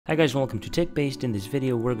Hi guys, welcome to TechBased. In this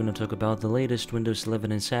video, we're going to talk about the latest Windows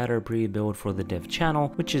 11 Insider pre-build for the dev channel,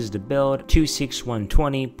 which is the build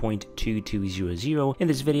 26120.2200. In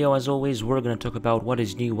this video, as always, we're going to talk about what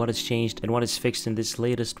is new, what has changed, and what is fixed in this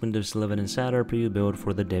latest Windows 11 Insider pre-build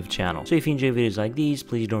for the dev channel. So if you enjoy videos like these,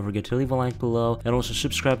 please don't forget to leave a like below, and also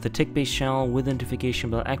subscribe to the TechBased channel with the notification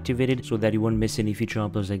bell activated so that you won't miss any future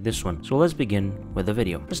uploads like this one. So let's begin with the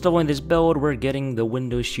video. First of all, in this build, we're getting the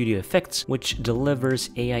Windows Studio Effects, which delivers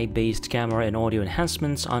AI-based camera and audio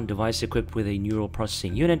enhancements on device equipped with a neural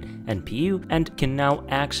processing unit (NPU), and can now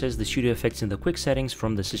access the studio effects in the quick settings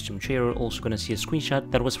from the system tray. We're also going to see a screenshot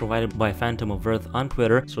that was provided by Phantom of Earth on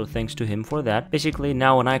Twitter, so thanks to him for that. Basically,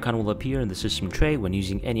 now an icon will appear in the system tray when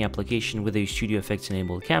using any application with a studio effects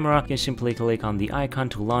enabled camera. You can simply click on the icon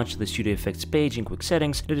to launch the studio effects page in quick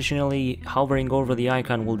settings. Additionally, hovering over the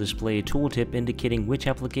icon will display a tooltip indicating which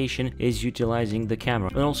application is utilizing the camera.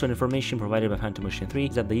 And also information provided by Phantom Ocean 3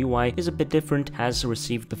 is that the UI is a bit different, has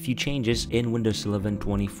received a few changes in Windows 11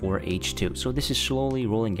 24H2. So this is slowly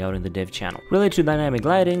rolling out in the dev channel. Related to dynamic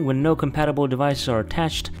lighting, when no compatible devices are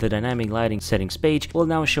attached, the dynamic lighting settings page will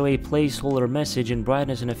now show a placeholder message and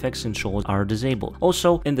brightness and effects controls are disabled.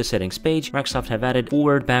 Also, in the settings page, Microsoft have added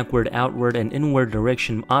forward, backward, outward, and inward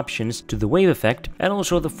direction options to the wave effect, and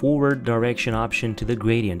also the forward direction option to the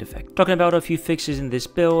gradient effect. Talking about a few fixes in this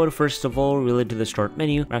build, first of all, related to the start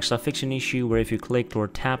menu, Microsoft fixed an issue where if you clicked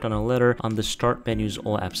or tapped on a letter on the start menu's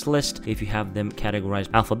all apps list, if you have them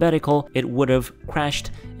categorized alphabetical, it would have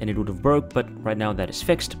crashed and it would have broke, but right now that is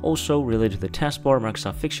fixed. Also, related to the taskbar,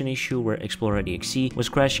 Microsoft fixed an issue where Explorer.exe was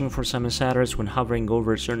crashing for some insiders when hovering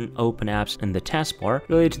over certain open apps in the taskbar.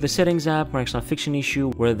 Related to the settings app, Microsoft fixed an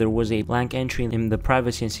issue where there was a blank entry in the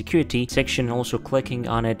privacy and security section, also clicking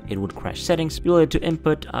on it, it would crash settings. Related to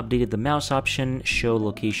input, updated the mouse option, show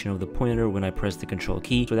location of the pointer when I press the control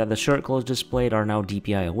key, so that the circles displayed are now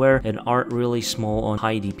DPI aware and aren't really small on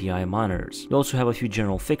high DPI monitors. You also have a few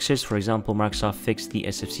general fixes. For example, Microsoft fixed the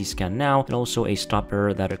SFC scan now, and also a stop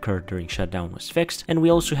error that occurred during shutdown was fixed. And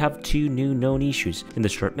we also have two new known issues. In the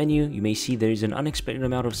start menu, you may see there is an unexpected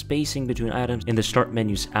amount of spacing between items in the start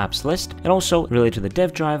menu's apps list. And also, related to the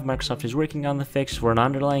dev drive, Microsoft is working on the fix for an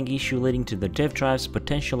underlying issue leading to the dev drives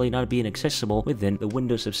potentially not being accessible within the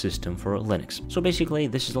Windows subsystem for Linux. So basically,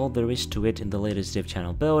 this is all there is to it in the latest dev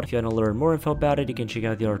channel build. If you want to learn more info about it, you can check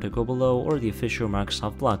out the article below or the official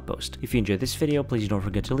Microsoft blog post. If you enjoyed this video, please don't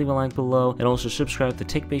forget to leave a like below, and also subscribe to the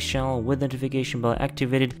TechBased channel with the notification bell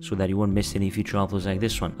activated so that you won't miss any future uploads like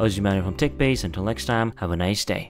this one. I was Emmanuel from TechBased. Until next time, have a nice day.